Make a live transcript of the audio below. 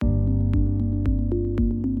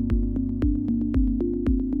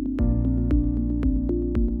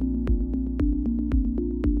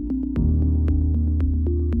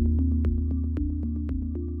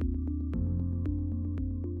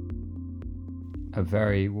A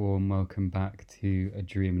very warm welcome back to A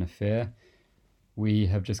Dream and a Fear. We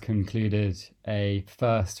have just concluded a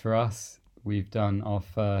first for us. We've done our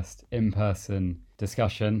first in-person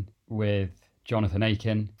discussion with Johnathan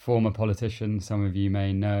Aikten, former politician, some of you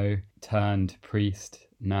may know, turned priest,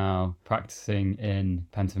 now practicing in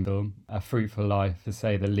Pentonville. A fruitful life, to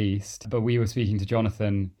say the least. But we were speaking to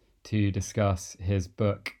Johnathan to discuss his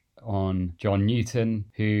book on John Newton,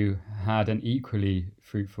 who had an equally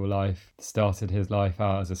fruitful life, started his life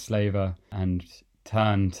out as a slaver and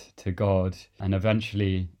turned to God, and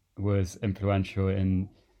eventually was influential in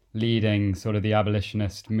leading sort of the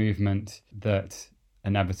abolitionist movement that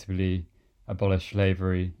inevitably abolished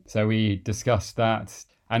slavery. So we discussed that,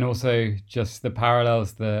 and also just the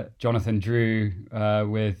parallels that Johnathan drew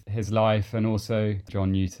with his life and also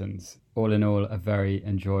John Newton's. All in all, a very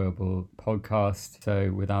enjoyable podcast.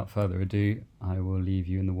 So without further ado, I will leave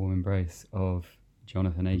you in the warm embrace of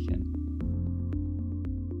Johnathan Aikten.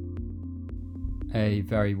 A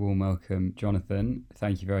very warm welcome, Johnathan.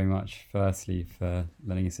 Thank you very much, firstly, for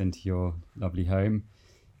letting us into your lovely home,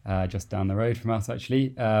 just down the road from us,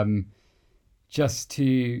 actually. Just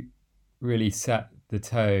to really set the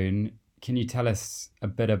tone, can you tell us a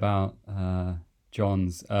bit about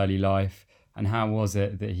John's early life, and how was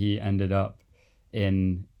it that he ended up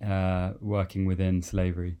in working within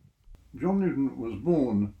slavery? John Newton was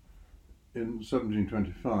born in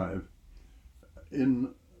 1725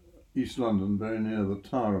 in East London, very near the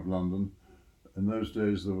Tower of London. In those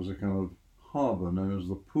days there was a kind of harbour known as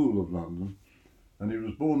the Pool of London, and he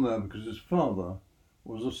was born there because his father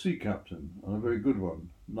was a sea captain, and a very good one,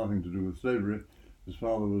 nothing to do with slavery. His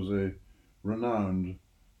father was a renowned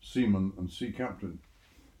seaman and sea captain.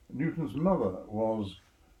 Newton's mother was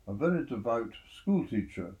a very devout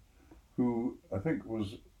schoolteacher who I think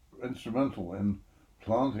was instrumental in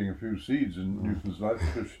planting a few seeds in Newton's life,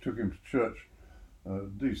 because she took him to church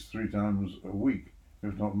at least 3 times a week,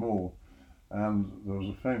 if not more. And there was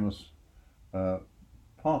a famous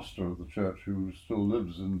pastor of the church who still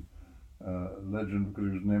lives in legend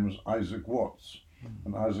because his name was Isaac Watts.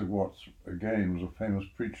 And Isaac Watts, again, was a famous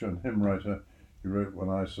preacher and hymn writer. He wrote "When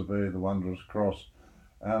I Survey the Wondrous Cross."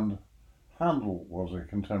 And Handel was a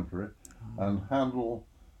contemporary, and Handel,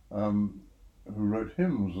 who wrote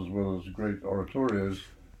hymns as well as great oratorios,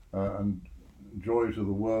 and "Joy to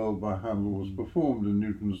the World" by Handel was performed in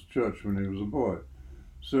Newton's church when he was a boy.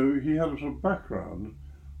 So he had a sort of background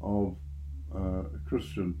of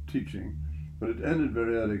Christian teaching, but it ended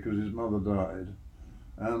very early because his mother died.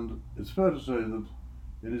 And it's fair to say that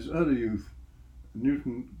in his early youth,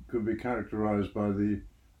 Newton could be characterized by the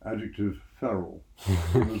adjective feral.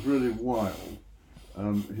 He was really wild.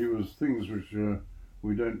 He was things which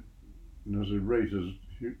we don't necessarily rate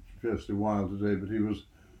as fiercely wild today, but he was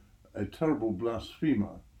a terrible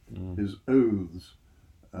blasphemer. His oaths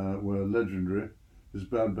were legendary. His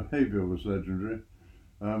bad behaviour was legendary.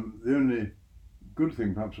 The only good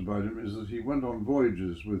thing perhaps about him is that he went on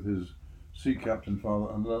voyages with his sea captain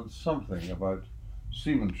father and learned something about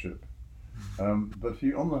seamanship. But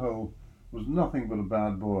he, on the whole, was nothing but a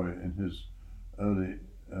bad boy in his early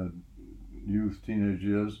youth, teenage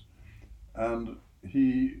years, and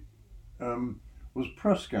he was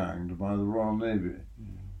press-ganged by the Royal Navy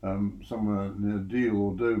somewhere near Deal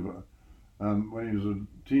or Dover when he was a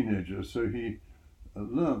teenager. So he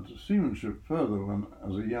learnt seamanship further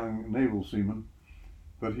as a young naval seaman,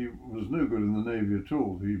 but he was no good in the Navy at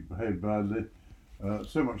all. He behaved badly,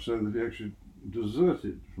 so much so that he actually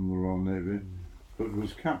deserted from the Royal Navy, but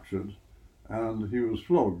was captured, and he was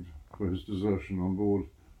flogged for his desertion on board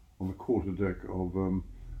on the quarterdeck of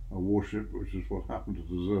a warship, which is what happened to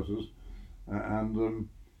deserters. And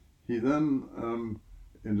he then,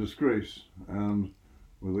 in disgrace and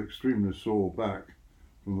with extremely sore back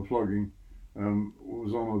from the flogging,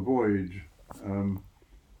 was on a voyage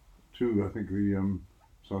to, I think, the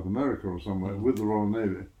South America or somewhere with the Royal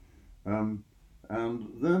Navy. And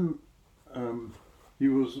then he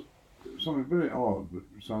was something very odd, but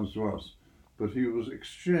it sounds to us, but he was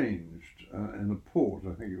exchanged in a port,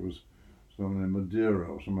 I think it was somewhere in Madeira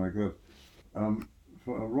or something like that.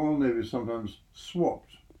 For a Royal Navy sometimes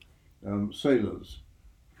swapped sailors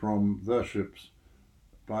from their ships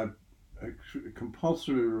by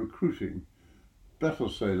compulsorily recruiting better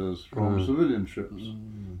sailors from civilian ships.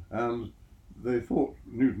 And they thought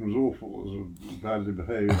Newton was awful as a badly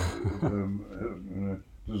behaved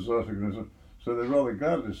deserter. So they rather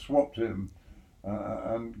gladly swapped him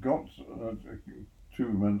and got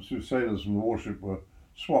two sailors from the warship were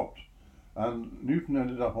swapped. And Newton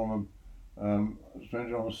ended up on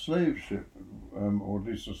a slave ship, or at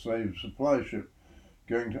least a slave supply ship,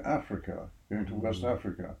 going to Africa, going to West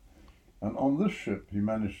Africa. And on this ship, he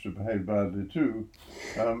managed to behave badly too,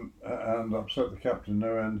 and upset the captain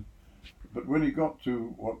no end. But when he got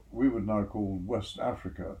to what we would now call West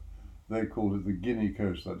Africa, they called it the Guinea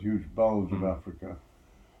coast, that huge bulge of Africa.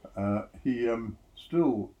 He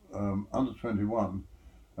still, under 21,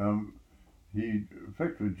 he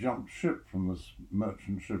effectively jumped ship from this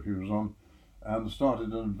merchant ship he was on and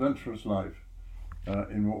started an adventurous life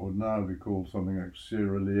in what would now be called something like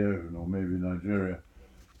Sierra Leone or maybe Nigeria.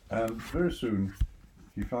 And very soon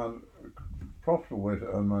he found a profitable way to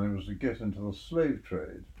earn money was to get into the slave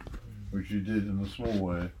trade, which he did in a small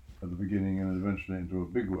way at the beginning and eventually into a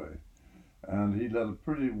big way. And he led a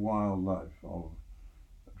pretty wild life of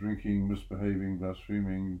drinking, misbehaving,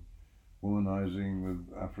 blaspheming, womanizing with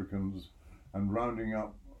Africans, and rounding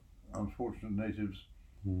up unfortunate natives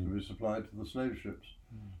to be supplied to the slave ships.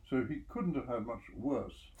 So he couldn't have had much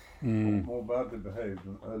worse, or more badly behaved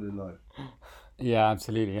in early life. Yeah,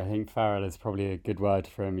 absolutely. I think feral is probably a good word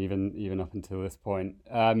for him, even up until this point.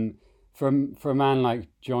 For a man like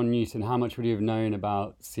John Newton, how much would you have known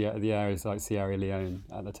about the areas like Sierra Leone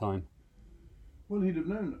at the time? Well, he'd have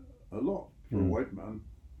known a lot for a white man,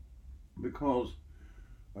 because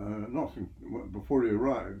nothing before he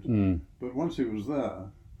arrived, but once he was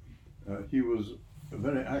there, he was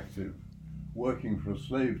very active, working for a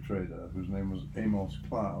slave trader whose name was Amos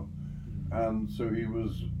Clow, and so he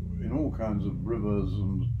was in all kinds of rivers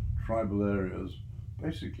and tribal areas,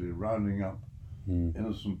 basically rounding up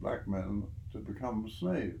innocent black men to become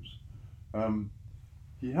slaves.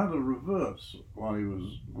 He had a reverse while he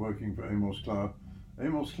was working for Amos Clow.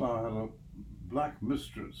 Amos Clow had a black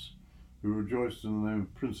mistress who rejoiced in the name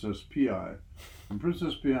of Princess Pi, and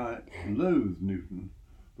Princess Pi loathed Newton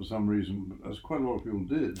for some reason, as quite a lot of people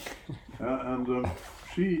did, and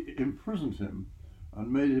she imprisoned him and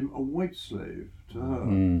made him a white slave to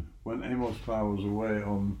her when Amos Clow was away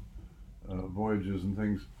on voyages and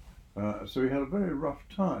things. So he had a very rough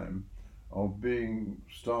time of being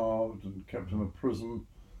starved and kept in a prison,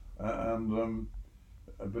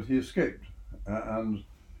 but he escaped and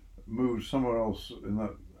moved somewhere else in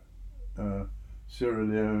that Sierra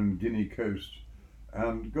Leone, Guinea coast,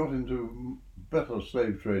 and got into better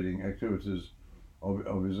slave trading activities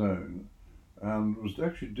of his own, and was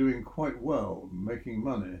actually doing quite well, making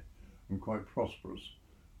money and quite prosperous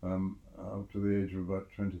up to the age of about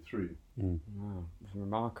 23. Wow, it's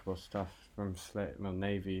remarkable stuff from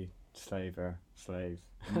Navy slaver, slaves,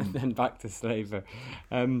 and then back to slaver.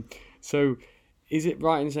 So is it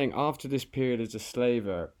right in saying after this period as a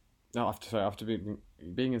slaver, after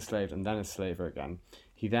being enslaved and then a slaver again,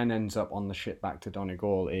 he then ends up on the ship back to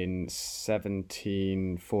Donegal in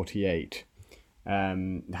 1748?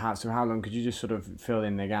 How long, could you just sort of fill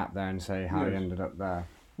in the gap there and say how he ended up there?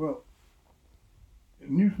 Well,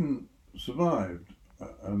 Newton survived,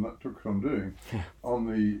 and that took some doing, on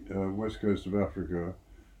the west coast of Africa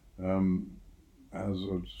as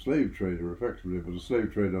a slave trader, effectively, but a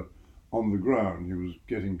slave trader on the ground. He was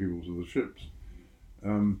getting people to the ships,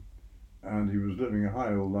 and he was living a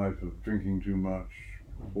high old life of drinking too much,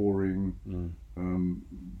 whoring,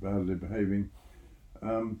 badly behaving.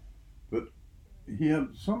 But he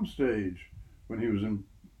had some stage when he was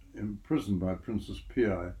imprisoned by Princess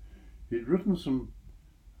Pi. He'd written some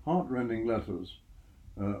heartrending letters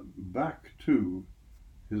back to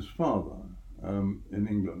his father in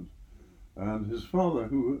England, and his father,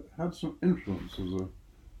 who had some influence as a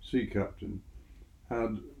sea captain,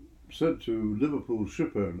 had said to Liverpool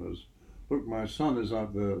ship owners, "Look, my son is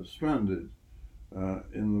out there stranded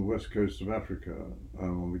in the west coast of Africa,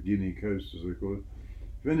 on the Guinea coast as they call it.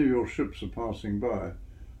 If any of your ships are passing by,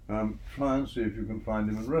 try and see if you can find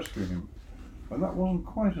him and rescue him." And that wasn't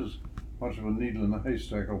quite as much of a needle in a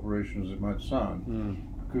haystack operation as it might sound,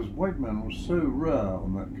 because white men were so rare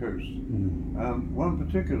on that coast. And one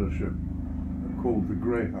particular ship, called the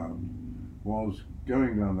Greyhound, was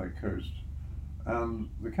going down that coast, and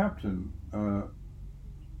the captain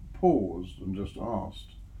paused and just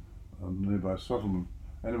asked a nearby settlement,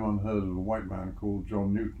 anyone heard of a white man called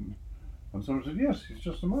John Newton? And someone said, yes, he's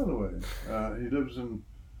just a mile away. He lives in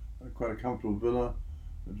quite a comfortable villa.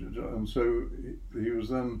 And so he was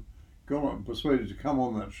then persuaded to come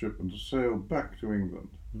on that ship and to sail back to England.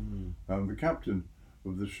 The captain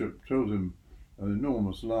of the ship told him an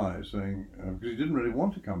enormous lie, saying, because he didn't really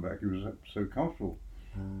want to come back, he was so comfortable,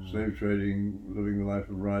 slave trading, living the life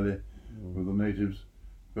of Riley with the natives.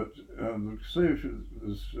 But the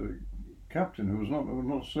captain, who was not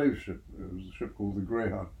a slave ship, it was a ship called the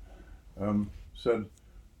Greyhound, said,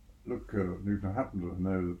 "Look, Newton, I happen to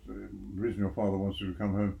know that the reason your father wants you to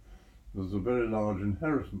come home, there's a very large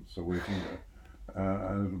inheritance awaiting there,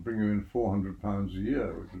 and it'll bring you in £400 a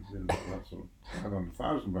year, which would be that's sort of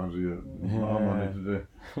 £500,000 a year in our money today.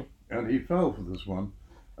 And he fell for this one,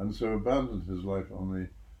 and so abandoned his life on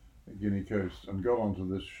the Guinea coast and got onto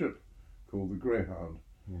this ship called the Greyhound,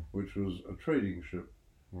 which was a trading ship,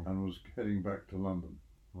 and was heading back to London.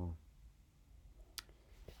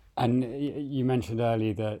 And you mentioned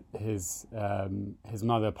earlier that his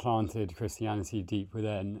mother planted Christianity deep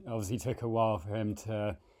within. Obviously, it took a while for him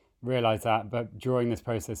to realise that, but during this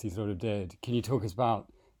process, he sort of did. Can you talk us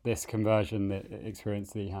about this conversion, the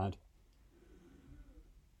experience that he had?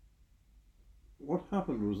 What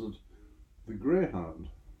happened was that the Greyhound,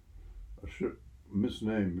 a ship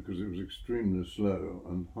misnamed because it was extremely slow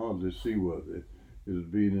and hardly seaworthy, it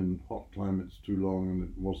had been in hot climates too long and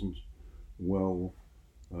it wasn't well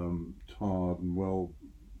tarred and well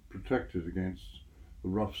protected against the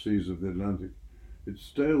rough seas of the Atlantic. It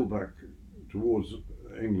sailed back towards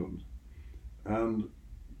England, and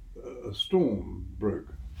a storm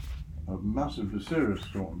broke, a massively serious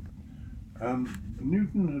storm. And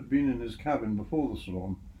Newton had been in his cabin before the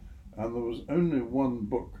storm, and there was only one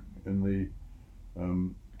book in the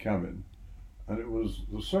cabin, and it was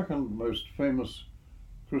the second most famous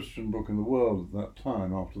Christian book in the world at that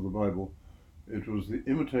time after the Bible. It was The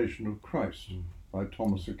Imitation of Christ by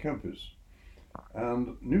Thomas à Kempis.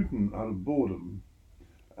 And Newton, out of boredom,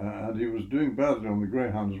 and he was doing badly on the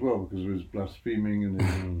Greyhound as well because of his blaspheming and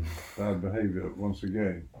his bad behaviour once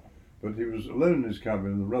again. But he was alone in his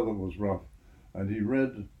cabin and the weather was rough, and he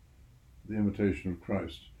read The Imitation of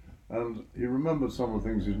Christ. And he remembered some of the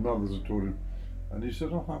things his mothers had taught him, and he said,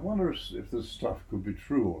 "Oh, I wonder if this stuff could be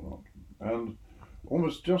true or not." And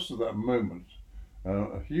almost just at that moment,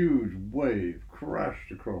 a huge wave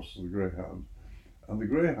crashed across the Greyhound, and the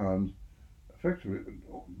Greyhound effectively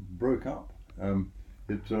broke up.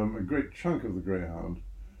 A great chunk of the Greyhound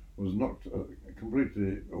was knocked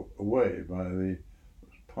completely away by the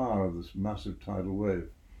power of this massive tidal wave.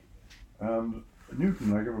 And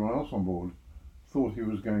Newton, like everyone else on board, thought he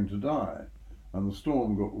was going to die, and the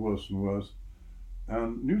storm got worse and worse.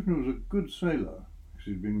 And Newton was a good sailor, because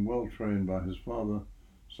he'd been well trained by his father,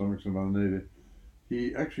 to some extent by the Navy.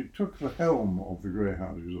 He actually took the helm of the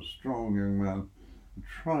Greyhound. He was a strong young man and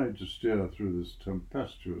tried to steer through this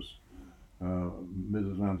tempestuous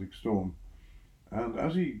mid-Atlantic storm. And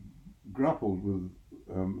as he grappled with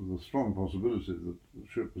the strong possibility that the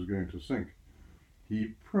ship was going to sink,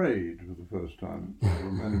 he prayed for the first time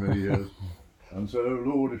for many, many years and said, "Oh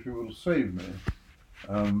Lord, if you will save me,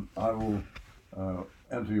 I will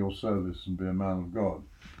enter your service and be a man of God."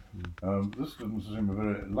 This didn't seem a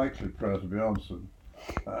very likely prayer to be answered,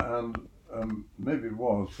 and maybe it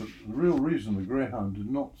was, but the real reason the Greyhound did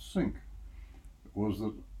not sink was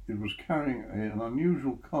that it was carrying an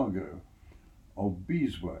unusual cargo of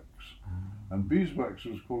beeswax, and beeswax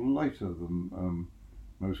was called lighter than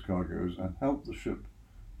most cargoes and helped the ship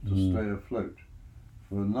to stay afloat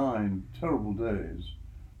for 9 terrible days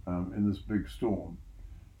in this big storm.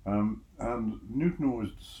 And Newton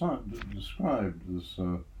always described this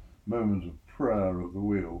moment of prayer at the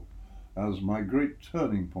wheel as my great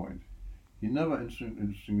turning point. He never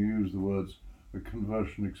interestingly used the words a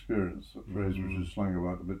conversion experience, a phrase which is slung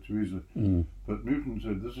about a bit too easily. But Newton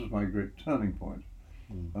said, "This is my great turning point."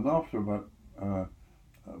 And after about a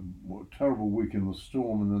terrible week in the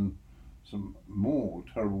storm, and then some more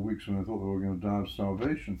terrible weeks when they thought they were going to die of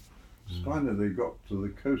starvation, finally they got to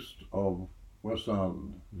the coast of West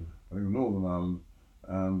Ireland, I think Northern Ireland,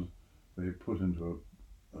 and they put into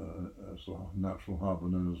a sort of natural harbour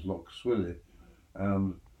known as Lough Swilly.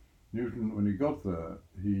 And Newton, when he got there,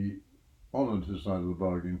 he honoured his side of the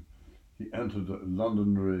bargain. He entered a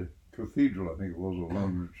Londonderry Cathedral, I think it was, or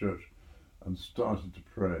Londonderry Church, and started to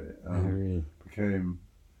pray, and became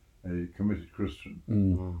a committed Christian.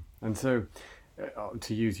 And so,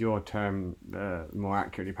 to use your term more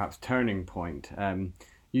accurately, perhaps turning point,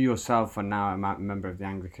 you yourself are now a member of the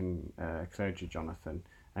Anglican clergy, Jonathan,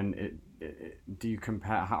 and do you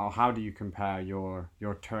compare, how do you compare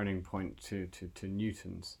your turning point to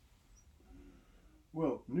Newton's?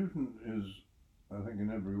 Well, Newton is, I think, in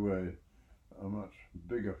every way a much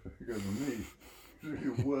bigger figure than me.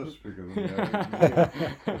 He's a worse figure than me, I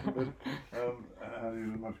think. And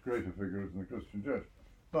he's a much greater figure in the Christian Church.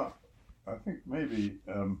 But I think maybe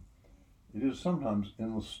it is sometimes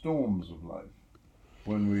in the storms of life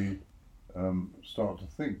when we start to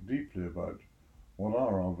think deeply about what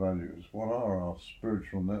are our values, what are our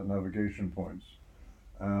spiritual navigation points.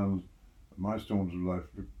 And my storms of life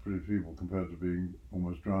were pretty feeble compared to being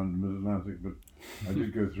almost drowned in mid-Atlantic, but I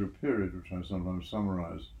did go through a period which I sometimes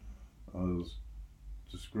summarise as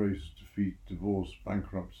disgrace, defeat, divorce,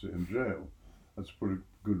 bankruptcy and jail. that's put a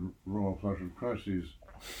good royal flush of crises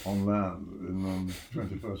on land in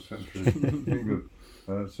 21st century England.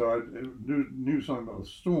 So I knew something about the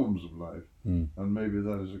storms of life, and maybe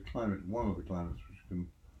that is a climate, one of the climates which can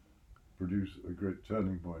produce a great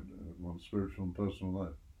turning point in one's spiritual and personal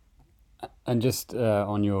life. And just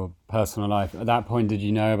on your personal life, at that point, did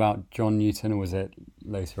you know about John Newton, or was it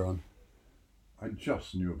later on? I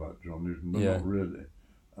just knew about John Newton, but Yeah. not really.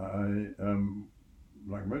 I,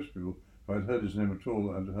 like most people, if I'd heard his name at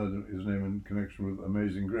all, I'd heard his name in connection with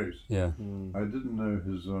Amazing Grace. Yeah. I didn't know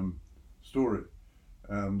his story,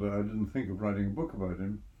 and I didn't think of writing a book about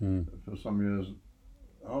him for some years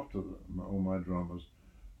after all my dramas.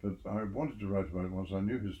 But I wanted to write about it once I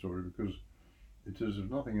knew his story, because it is, if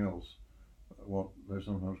nothing else, what they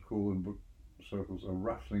sometimes call in book circles a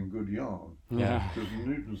rattling good yarn. Yeah. Because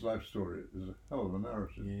Newton's life story is a hell of a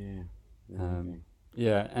narrative. Yeah.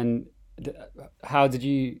 Yeah, and how do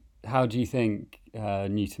you think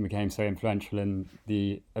Newton became so influential in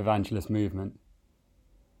the evangelist movement?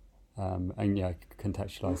 And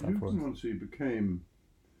contextualise that for us. Newton, once he became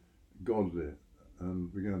godly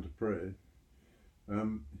and began to pray,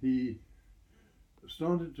 he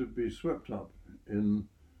started to be swept up in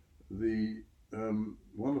the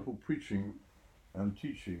wonderful preaching and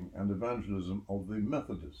teaching and evangelism of the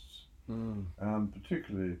Methodists. And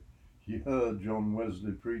particularly, he heard John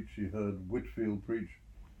Wesley preach, he heard Whitefield preach,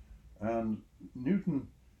 and Newton,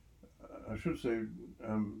 I should say,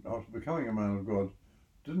 after becoming a man of God,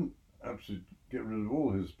 didn't absolutely get rid of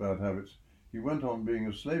all his bad habits. He went on being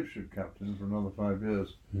a slave ship captain for another 5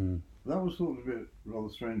 years. That was thought to be, rather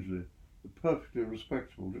strangely, a perfectly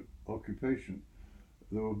respectable occupation.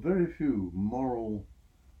 There were very few moral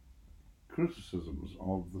criticisms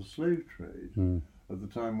of the slave trade at the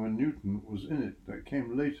time when Newton was in it. That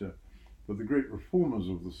came later, but the great reformers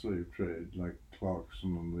of the slave trade, like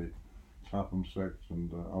Clarkson and the Clapham sect and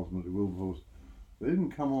ultimately Wilberforce, they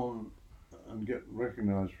didn't come on and get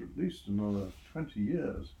recognised for at least another 20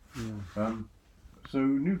 years. So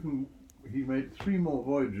Newton, he made 3 more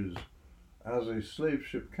voyages as a slave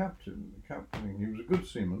ship captain. He was a good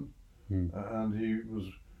seaman, and he was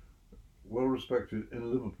well respected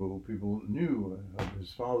in Liverpool. People knew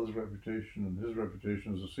his father's reputation and his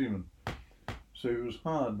reputation as a seaman. So he was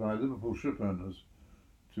hired by Liverpool ship owners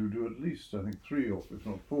to do at least, I think, 3 or if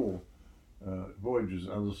not 4 voyages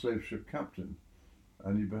as a slave ship captain.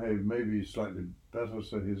 And he behaved maybe slightly better,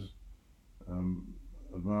 so his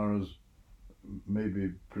admirers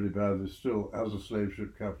maybe pretty badly still as a slave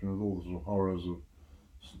ship captain with all the sort of horrors of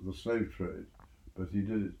the slave trade. But he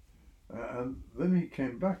did it. And then he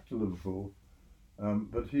came back to Liverpool,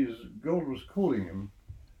 but God was calling him,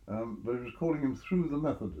 but he was calling him through the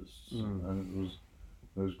Methodists. And it was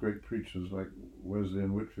those great preachers like Wesley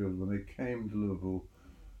and Whitefield. When they came to Liverpool,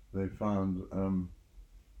 they found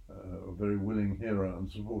a very willing hearer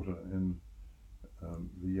and supporter in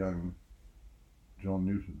the young John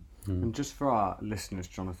Newton. And just for our listeners,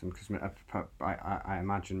 Jonathan, because I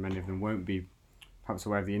imagine many of them won't be perhaps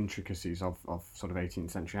aware of the intricacies of sort of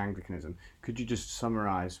 18th century Anglicanism, could you just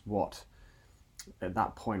summarise what, at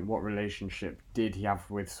that point, what relationship did he have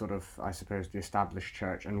with sort of, I suppose, the established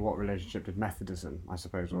church, and what relationship did Methodism, I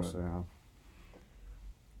suppose, also have?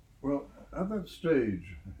 Well, at that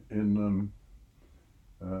stage in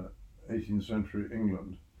 18th century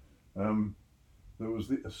England, there was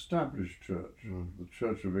the established church, the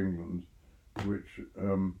Church of England, which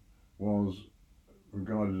was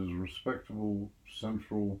regarded as respectable,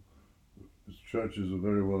 central. Its churches are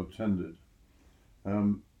very well attended.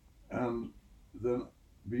 And then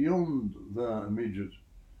beyond their immediate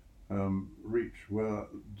reach were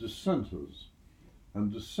dissenters.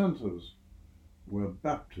 And dissenters were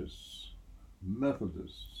Baptists,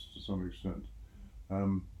 Methodists to some extent,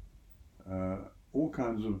 all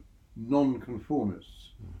kinds of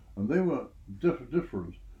non-conformists. And they were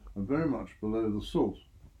different and very much below the salt.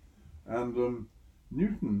 And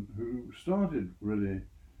Newton, who started really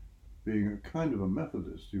being a kind of a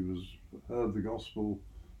Methodist, he heard the gospel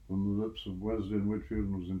from the lips of Wesley and Whitefield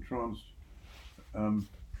and was entranced,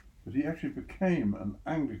 but he actually became an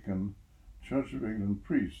Anglican Church of England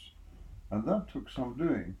priest, and that took some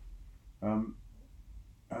doing,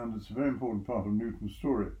 and it's a very important part of Newton's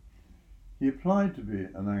story. He applied to be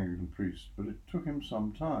an Anglican priest, but it took him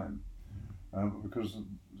some time, because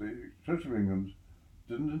the Church of England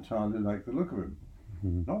didn't entirely like the look of him.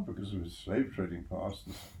 Not because of his slave trading past.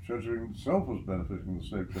 The Church of England itself was benefiting from the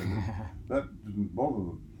slave trading. That didn't bother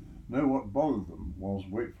them. No, what bothered them was,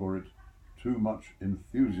 wait for it, too much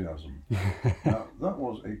enthusiasm. Now, that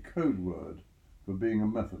was a code word for being a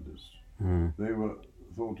Methodist. They were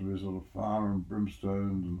thought to be sort of fire and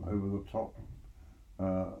brimstone and over the top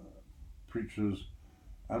preachers,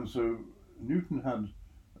 and so Newton had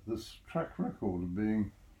this track record of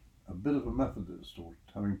being a bit of a Methodist or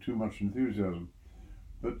having too much enthusiasm.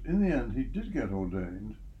 But in the end, he did get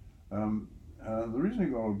ordained, and the reason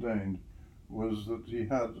he got ordained was that he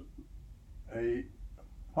had a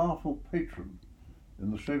powerful patron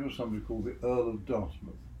in the shape of somebody called the Earl of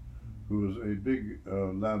Dartmouth, who was a big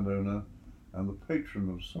landowner and the patron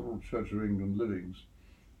of several Church of England livings.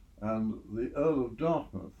 And the Earl of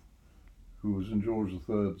Dartmouth, who was in George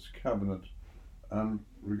III's cabinet and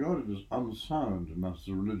regarded as unsound in matters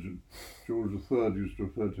of religion, George III used to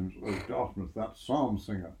refer to him as, "Oh, Dartmouth, that psalm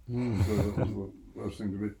singer." So that was the worst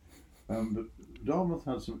thing to be. But Dartmouth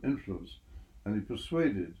had some influence, and he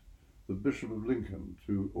persuaded the Bishop of Lincoln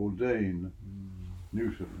to ordain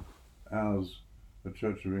Newton as a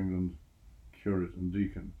Church of England curate and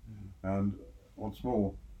deacon. And what's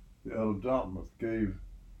more, the Earl of Dartmouth gave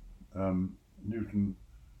Newton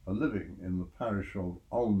a living in the parish of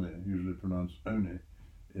Olney, usually pronounced Oney,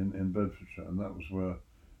 in Bedfordshire, and that was where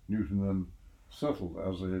Newton then settled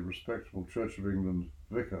as a respectable Church of England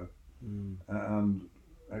vicar, and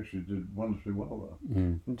actually did wonderfully well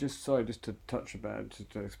there. And just to touch a bit,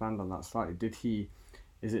 to expand on that slightly,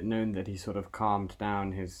 is it known that he sort of calmed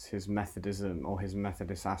down his Methodism or his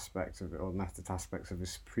Methodist aspects of it, or Methodist aspects of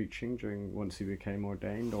his preaching once he became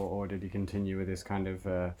ordained, or did he continue with his kind of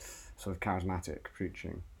sort of charismatic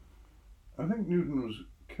preaching? I think Newton was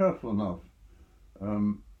careful enough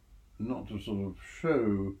not to sort of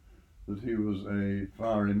show that he was a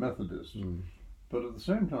fiery Methodist, but at the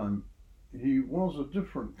same time he was a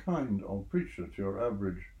different kind of preacher to your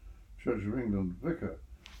average Church of England vicar.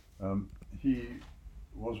 He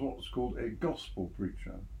was what's called a gospel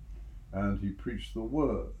preacher, and he preached the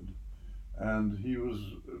word, and he was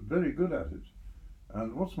very good at it.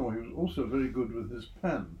 And what's more, he was also very good with his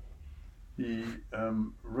pen. He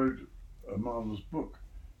wrote a marvellous book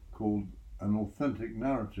called An Authentic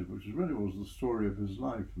Narrative, which really was the story of his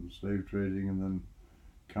life and slave trading and then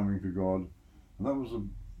coming to God. And that was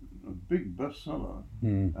a big bestseller.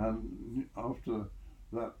 And after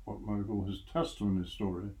that, what might call his testimony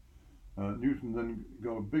story, Newton then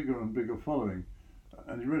got a bigger and bigger following.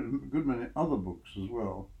 And he wrote a good many other books as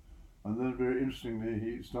well. And then very interestingly,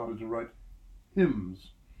 he started to write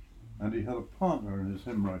hymns. And he had a partner in his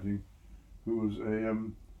hymn writing who was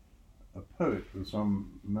a poet with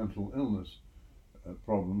some mental illness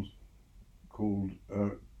problems called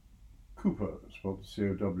Cooper, spelled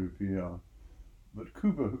C-O-W-P-E-R. But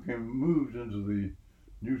Cooper, who moved into the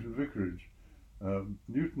Newton vicarage,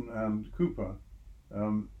 Newton and Cooper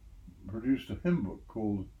produced a hymn book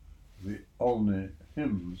called the Olney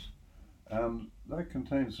Hymns, and that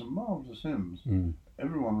contains some marvellous hymns.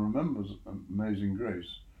 Everyone remembers Amazing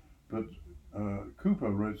Grace, but Cooper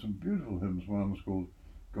wrote some beautiful hymns. One was called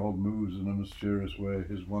God Moves in a Mysterious Way,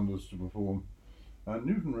 His Wonders to Perform. And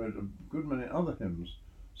Newton wrote a good many other hymns,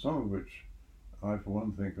 some of which I, for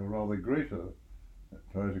one, think are rather greater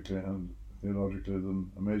poetically and theologically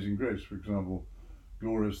than Amazing Grace. For example,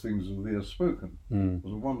 Glorious Things of Thee Are Spoken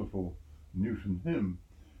was a wonderful Newton hymn.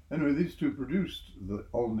 Anyway, these two produced the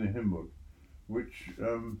Olney hymn book, which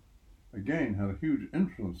again had a huge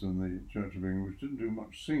influence in the Church of England, which didn't do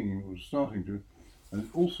much singing, but was starting to. And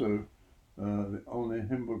also, the Olney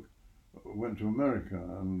hymn book went to America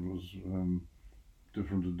and was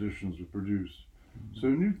different editions were produced. So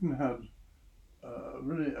Newton had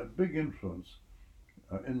really a big influence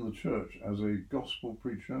in the church as a gospel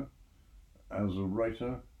preacher, as a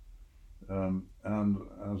writer, and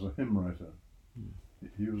as a hymn writer.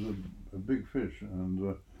 He was a big fish, and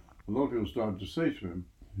a lot of people started to say to him,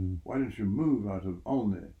 why don't you move out of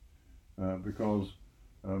Olney? Because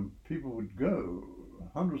people would go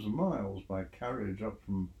hundreds of miles by carriage up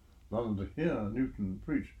from London to hear Newton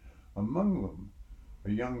preach. Among them,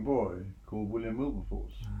 a young boy called William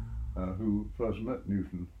Wilberforce, who first met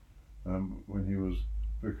Newton when he was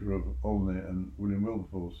vicar of Olney, and William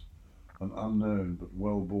Wilberforce, an unknown but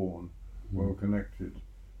well-born, well-connected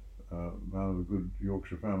man of a good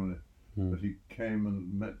Yorkshire family, but he came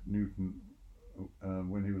and met Newton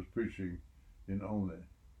when he was preaching in Olney.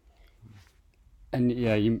 And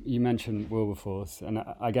yeah, you mentioned Wilberforce, and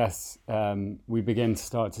I guess we begin to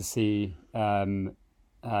start to see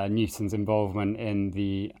Newton's involvement in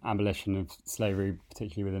the abolition of slavery,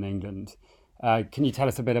 particularly within England. Can you tell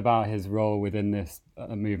us a bit about his role within this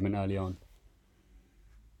movement early on?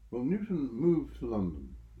 Well, Newton moved to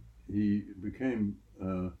London. He became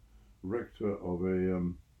rector of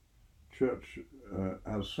a church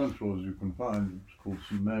as central as you can find. It's called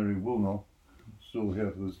St Mary Woolnoth, still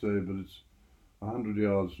here to this day, but it's 100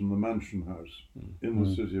 yards from the Mansion House in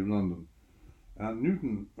the city of London. And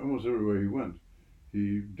Newton, almost everywhere he went,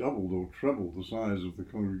 he doubled or trebled the size of the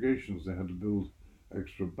congregations. They had to build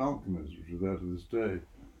extra balconies, which are there to this day.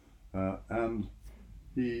 And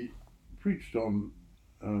he preached on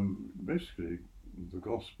basically the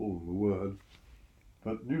gospel and the word,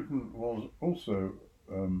 but Newton was also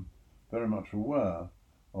very much aware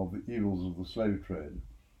of the evils of the slave trade,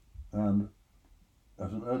 and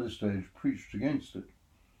at an early stage preached against it.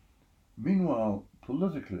 Meanwhile,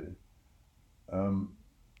 politically,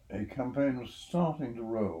 a campaign was starting to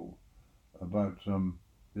roll about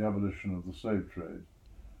the abolition of the slave trade,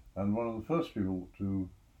 and one of the first people to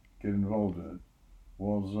get involved in it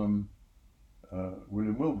was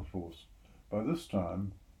William Wilberforce. By this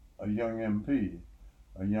time, a young MP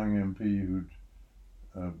who'd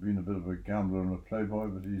been a bit of a gambler and a playboy,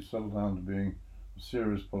 but he settled down to being a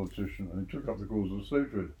serious politician, and he took up the cause of the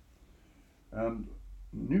slave trade. And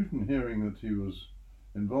Newton, hearing that he was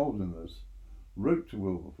involved in this, wrote to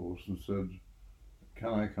Wilberforce and said,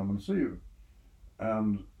 "Can I come and see you?"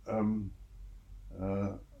 And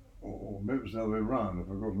or maybe it was the other way around, I've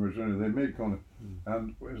forgotten which. They made contact,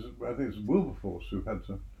 and I think it's Wilberforce who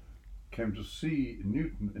came to see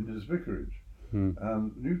Newton in his vicarage.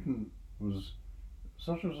 And Newton was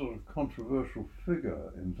such a sort of controversial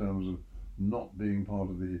figure in terms of not being part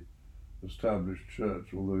of the established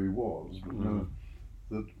church, although he was, but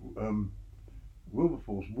that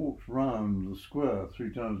Wilberforce walked round the square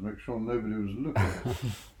 3 times to make sure nobody was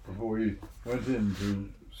looking before he went in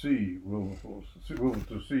to see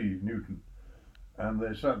to see Newton. And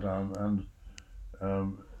they sat down, and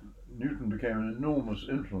Newton became an enormous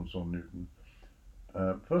influence on Newton.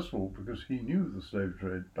 First of all, because he knew the slave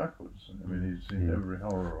trade backwards. I mean, he'd seen every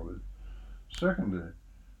horror of it. Secondly,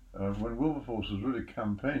 when Wilberforce was really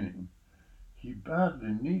campaigning, he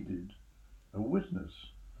badly needed a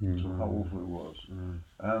witness to how awful it was.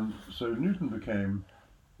 And so Newton became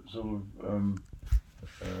sort of,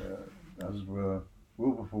 as it were,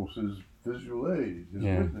 Wilberforce's visual aid, his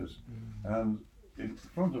witness. And in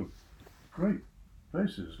front of great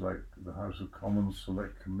places like the House of Commons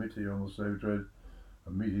Select Committee on the Slave Trade, a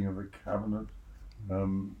meeting of the Cabinet,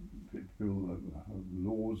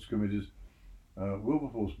 Lords Committees,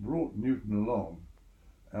 Wilberforce brought Newton along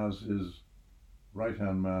as his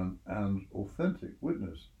right-hand man and authentic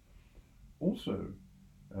witness. Also,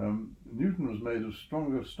 Newton was made of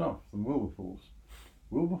stronger stuff than Wilberforce.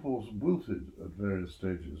 Wilberforce wilted at various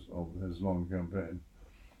stages of his long campaign,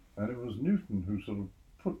 and it was Newton who sort of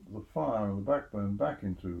put the fire and the backbone back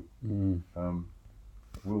into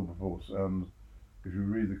Wilberforce. And if you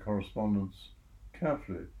read the correspondence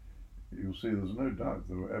carefully, you'll see there's no doubt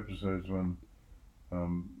there were episodes when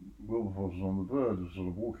Wilberforce was on the verge of sort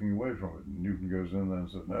of walking away from it, and Newton goes in there and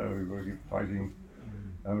said, "No, we've got to keep fighting."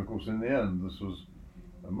 And of course, in the end, this was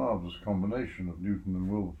a marvellous combination of Newton and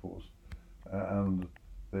Wilberforce, and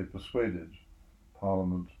they persuaded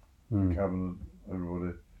Parliament, the Cabinet,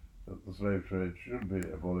 everybody, that the slave trade should be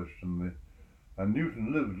abolished, and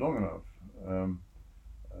Newton lived long enough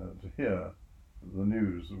to hear the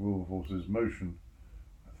news that Wilberforce's motion,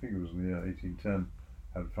 I think it was in the year 1810,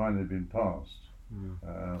 had finally been passed,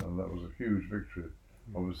 and that was a huge victory,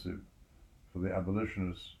 obviously, for the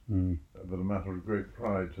abolitionists, but a matter of great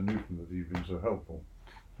pride to Newton that he'd been so helpful.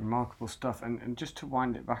 Remarkable stuff. And just to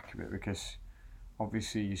wind it back a bit, because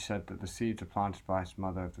obviously you said that the seeds were planted by his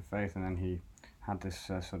mother of the faith, and then he had this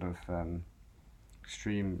sort of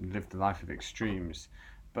lived the life of extremes.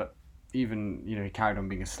 But even, he carried on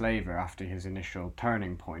being a slaver after his initial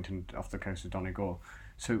turning point and off the coast of Donegal.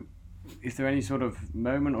 So is there any sort of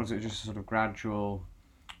moment, or is it just a sort of gradual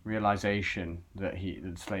realization that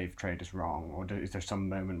the slave trade is wrong, or is there some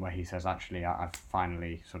moment where he says, actually, I've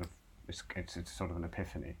finally sort of, it's sort of an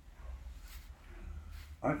epiphany?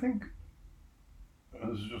 I think,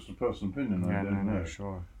 this is just a personal opinion, I don't know.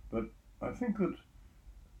 Sure. But I think that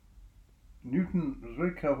Newton was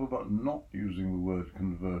very careful about not using the word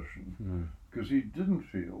conversion, because he didn't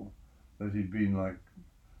feel that he'd been like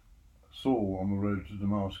Saul on the road to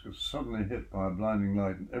Damascus, suddenly hit by a blinding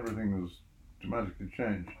light and everything was dramatically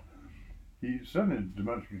changed. He certainly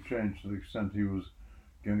dramatically changed to the extent he was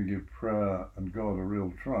going to give prayer and God a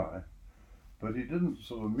real try, but he didn't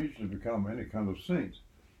sort of immediately become any kind of saint,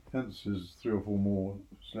 hence his 3 or 4 more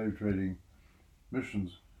slave trading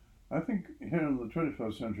missions. I think here in the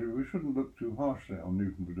 21st century we shouldn't look too harshly on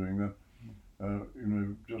Newton for doing that.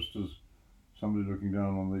 Just as somebody looking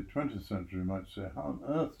down on the 20th century might say, how on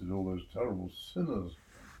earth did all those terrible sinners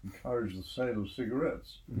encourage the sale of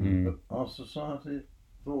cigarettes? But our society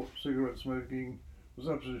thought cigarette smoking was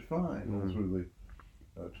absolutely fine all through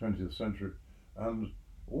the 20th century. And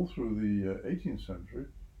all through the 18th century,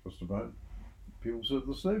 just about, people said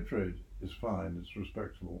the slave trade is fine, it's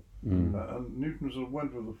respectable. Mm. And Newton sort of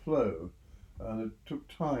went with the flow, and it took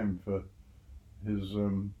time for his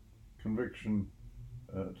conviction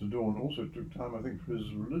to dawn. Also, it took time, I think, for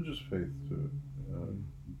his religious faith to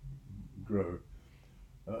grow.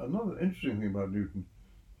 Another interesting thing about Newton,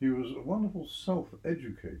 he was a wonderful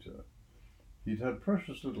self-educator. He'd had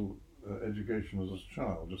precious little education as a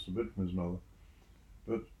child, just a bit from his mother,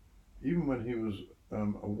 but even when he was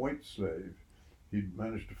a white slave, he'd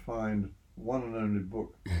managed to find one and only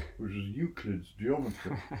book, which was Euclid's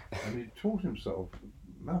Geometry, and he taught himself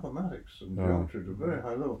mathematics and geometry to a very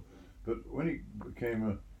high level. But when he became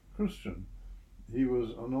a Christian, he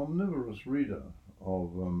was an omnivorous reader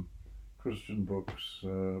of Christian books,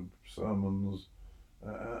 sermons,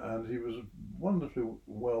 and he was a wonderfully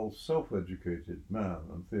well self-educated man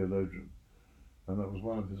and theologian, and that was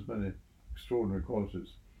one of his many extraordinary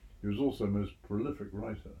qualities. He was also a most prolific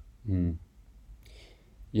writer. Mm.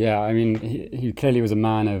 Yeah, I mean, he clearly was a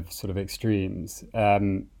man of sort of extremes.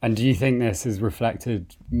 And do you think this is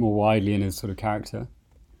reflected more widely in his sort of character?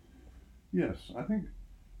 Yes, I think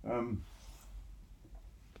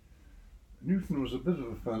Newton was a bit of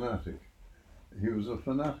a fanatic. He was a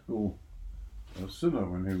fanatical sinner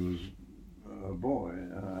when he was a boy,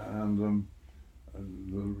 and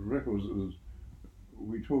the records,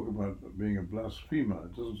 we talk about being a blasphemer.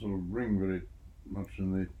 It doesn't sort of ring very much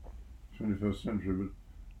in the 21st century, but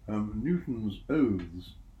Newton's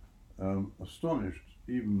oaths astonished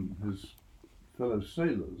even his fellow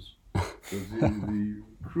sailors, that the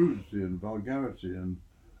crudity and vulgarity and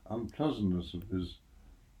unpleasantness of his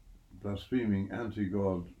blaspheming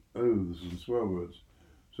anti-God oaths and swear words.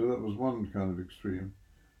 So that was one kind of extreme.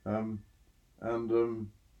 And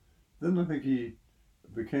then I think he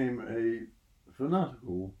became a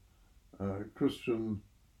fanatical Christian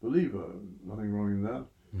believer, nothing wrong in that,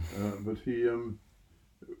 but he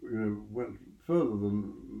went further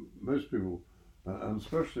than most people, and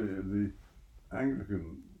especially the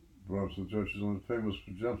Anglican branch of the church is famous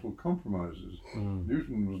for gentle compromises.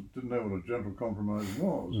 Newton didn't know what a gentle compromise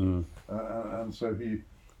was, and so he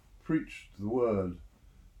preached the word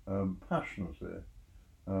passionately,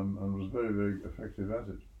 and was very, very effective at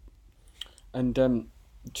it. And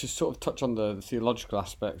to sort of touch on the theological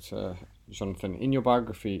aspect, Jonathan, in your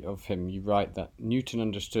biography of him, you write that Newton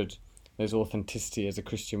understood that his authenticity as a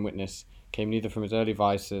Christian witness came neither from his early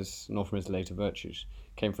vices nor from his later virtues,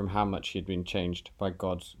 came from how much he had been changed by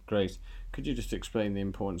God's grace. Could you just explain the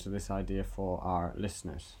importance of this idea for our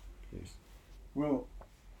listeners, please? Well,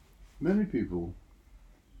 many people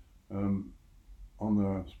on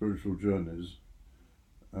their spiritual journeys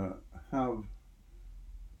have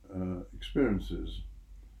experiences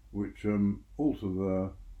which alter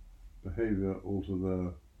their behaviour, alter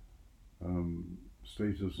their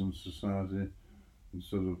status in society.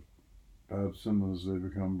 Instead of bad sinners, they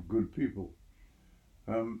become good people.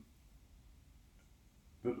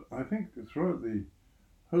 But I think throughout the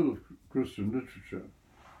whole of Christian literature,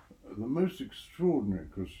 the most extraordinary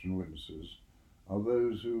Christian witnesses are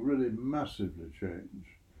those who really massively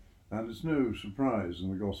change. And it's no surprise in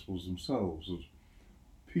the Gospels themselves that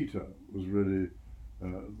Peter was really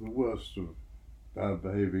the worst of bad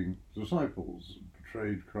behaving disciples,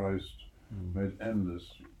 betrayed Christ, made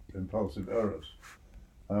endless impulsive errors.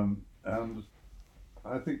 And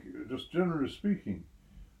I think, just generally speaking,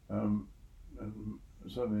 and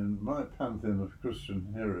certainly in my pantheon of Christian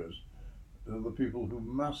heroes, are the people who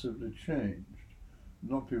massively changed,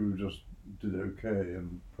 not people who just did okay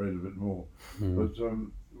and prayed a bit more, but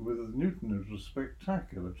with Newton it was a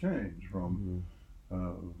spectacular change from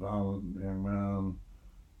violent young man,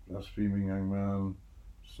 blaspheming young man,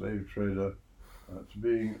 slave trader, to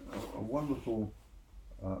being a wonderful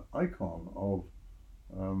icon of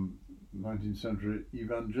 19th century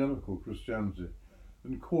evangelical Christianity.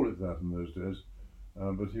 Didn't call it that in those days,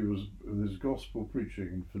 but he was, with his gospel preaching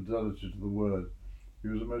and fidelity to the word, he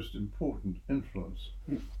was a most important influence.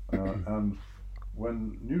 And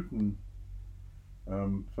when Newton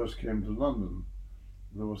first came to London,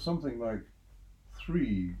 there was something like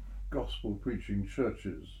 3 gospel preaching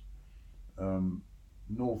churches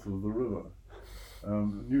north of the river.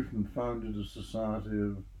 Newton founded a society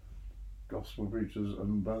of gospel preachers,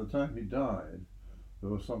 and by the time he died, there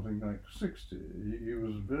was something like 60. He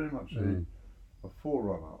was very much a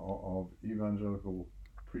forerunner of evangelical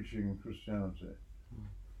preaching and Christianity.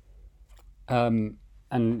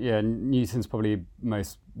 And yeah, Newton's probably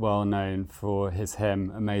most well known for his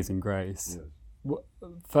hymn Amazing Grace. Yes.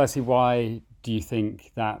 Firstly, why do you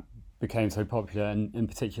think that became so popular, and in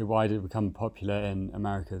particular why did it become popular in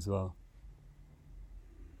America as well?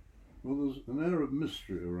 Well, there's an air of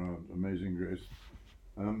mystery around Amazing Grace.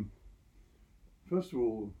 First of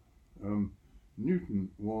all, Newton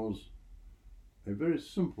was a very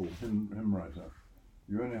simple hymn writer.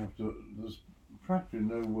 You only have to, there's practically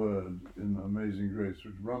no word in Amazing Grace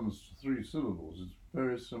which runs to 3 syllables. It's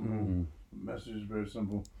very simple, the message is very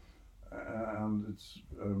simple, and its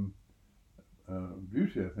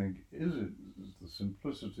beauty, I think, is the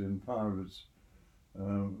simplicity and power of its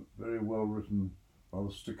very well written,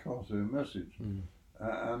 rather staccato message.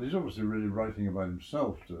 And he's obviously really writing about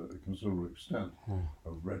himself to a considerable extent. A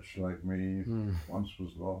wretch like me, once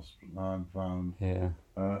was lost, but now I'm found.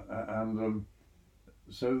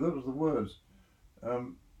 So that was the words.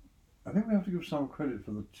 I think we have to give some credit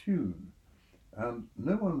for the tune. And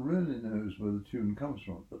no one really knows where the tune comes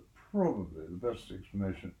from, but probably the best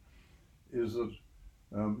explanation is that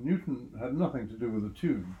Newton had nothing to do with the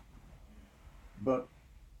tune, but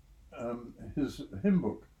his hymn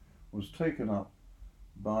book was taken up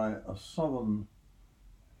by a southern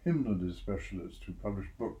hymnody specialist who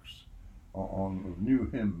published books of new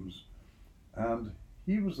hymns, and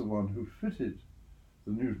he was the one who fitted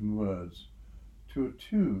the Newton words to a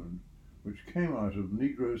tune which came out of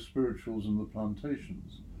Negro spirituals in the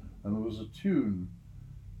plantations. And there was a tune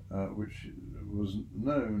which was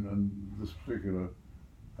known, and this particular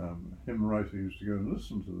hymn writer used to go and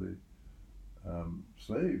listen to the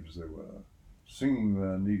slaves, they were singing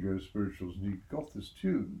their Negro spirituals, and he got this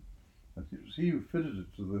tune, and it was he who fitted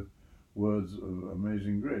it to the words of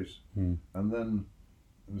Amazing Grace. And then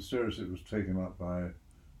mysteriously it was taken up by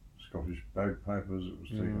Scottish bagpipers, it was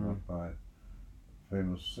taken up by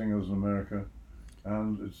famous singers in America,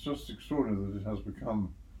 and it's just extraordinary that it has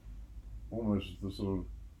become almost the sort of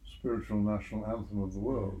spiritual national anthem of the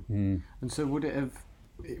world. And so it would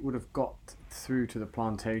have got through to the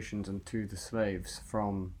plantations and to the slaves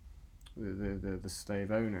from the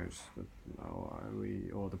slave owners,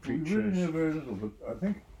 or the preachers? We really know very little, but I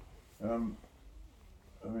think,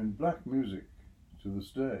 black music to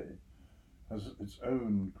this day has its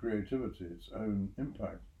own creativity, its own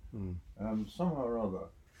impact. And somehow or other,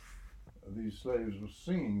 these slaves were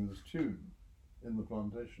singing this tune in the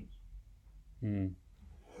plantations.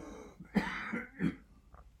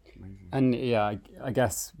 And yeah, I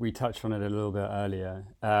guess we touched on it a little bit earlier.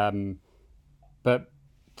 But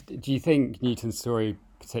do you think Newton's story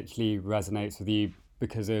particularly resonates with you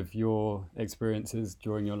because of your experiences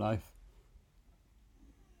during your life?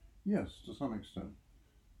 Yes, to some extent.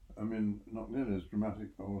 I mean, not nearly as dramatic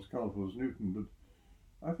or as colourful as Newton, but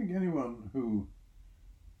I think anyone who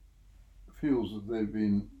feels that they've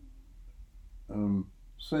been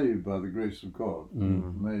saved by the grace of God,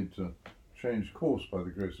 made to change course by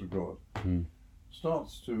the grace of God,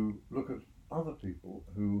 starts to look at other people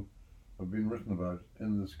who have been written about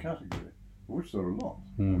in this category, of which there are a lot.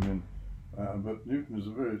 But Newton is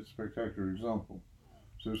a very spectacular example.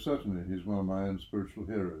 So certainly he's one of my own spiritual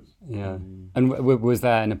heroes. Yeah. And was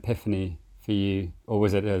there an epiphany for you, or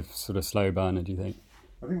was it a sort of slow burner, do you think?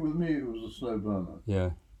 I think with me it was a slow burner.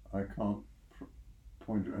 Yeah. I can't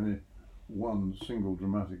point to any one single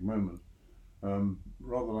dramatic moment.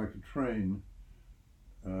 Rather like a train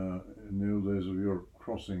in the old days of Europe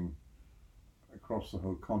crossing across the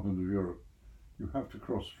whole continent of Europe, you have to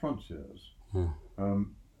cross frontiers.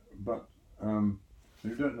 But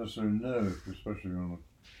you don't necessarily know, especially on a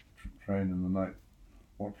train in the night,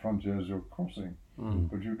 what frontiers you're crossing.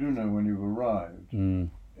 But you do know when you've arrived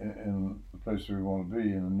in the place where you want to be,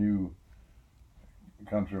 in a new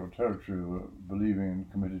country or territory of believing in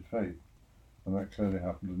committed faith. And that clearly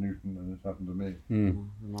happened to Newton, and it happened to me.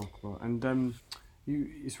 Remarkable. And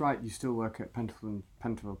it's right, you still work at Pentonville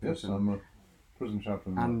Prison. Yes, I'm a prison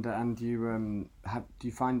chaplain. And you do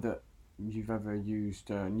you find that you've ever used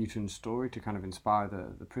Newton's story to kind of inspire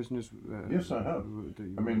the prisoners? Yes, I have.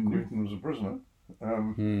 Newton was a prisoner.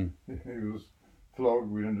 He was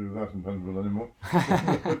flogged. We don't do that in Pentonville anymore.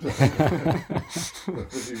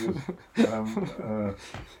 But he was,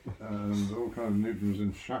 and all kinds of Newton was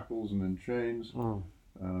in shackles and in chains.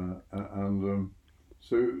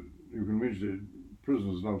 So you can immediately,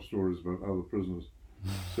 prisoners love stories about other prisoners.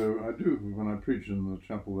 So I do, when I preach in the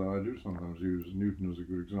chapel there, I do sometimes use Newton as a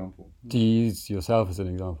good example. Do you use yourself as an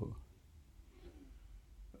example?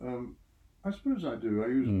 I suppose I do. I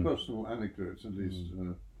use personal anecdotes at least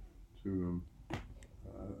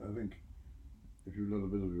I think if you let a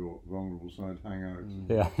bit of your vulnerable side hang out,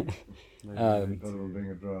 better than being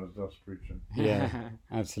a dry as dust preacher. Yeah,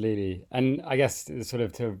 absolutely. And I guess sort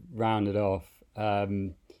of to round it off,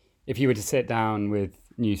 if you were to sit down with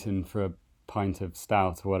Newton for a pint of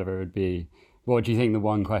stout or whatever it would be, what do you think the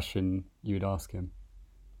one question you would ask him?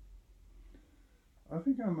 I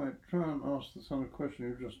think I might try and ask the sort of question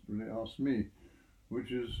you just really asked me,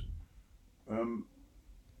 which is,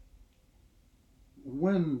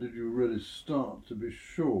 when did you really start to be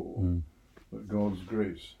sure that God's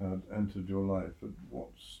grace had entered your life? At what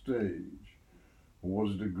stage? Or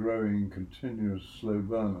was it a growing, continuous, slow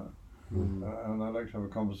burner? And I'd like to have a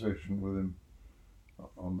conversation with him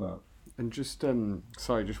on that. And just,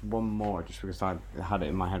 sorry, just one more, just because I had it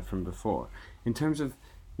in my head from before. In terms of,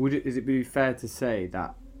 is it be fair to say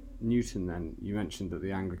that Newton then, you mentioned that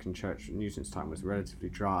the Anglican Church at Newton's time was a relatively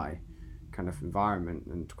dry kind of environment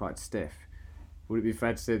and quite stiff. Would it be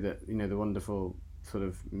fair to say that, the wonderful sort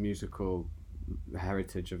of musical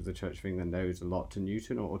heritage of the Church of England owes a lot to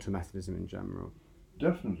Newton or to Methodism in general?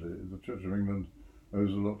 Definitely, the Church of England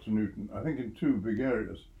owes a lot to Newton. I think in two big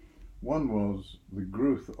areas. One was the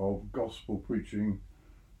growth of gospel preaching,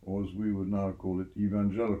 or as we would now call it,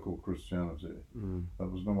 evangelical Christianity. That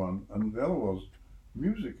was number one. And the other was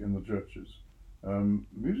music in the churches.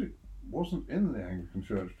 Music wasn't in the Anglican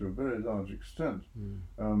Church to a very large extent.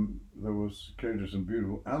 There was occasionally some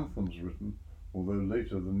beautiful anthems written, although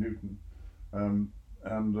later than Newton.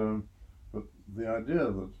 But the idea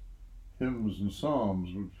that hymns and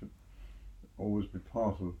psalms would always be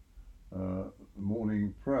part of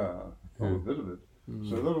morning prayer, a bit of it.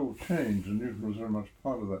 So that all changed, and Newton was very much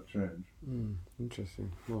part of that change.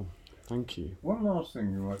 Interesting. Well, thank you. One last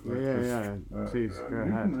thing you might like to... Please, go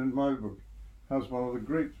Newton, ahead. in my book, has one of the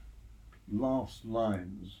great last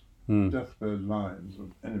lines, deathbed lines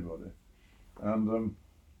of anybody. And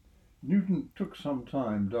Newton took some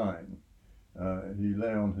time dying. He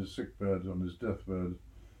lay on his sickbed, on his deathbed,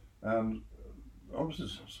 and obviously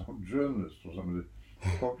some journalist or somebody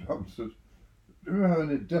popped up and said, "Do you have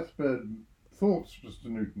any deathbed thoughts, Mr.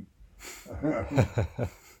 Newton?"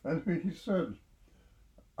 And he said,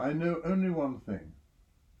 "I know only one thing,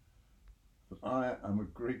 that I am a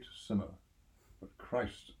great sinner, but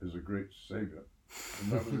Christ is a great Saviour."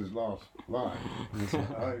 And that was his last line.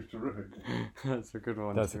 It's terrific. That's a good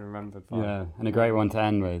one to remember. Yeah, and a great one to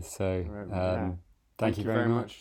end with. So thank you very much.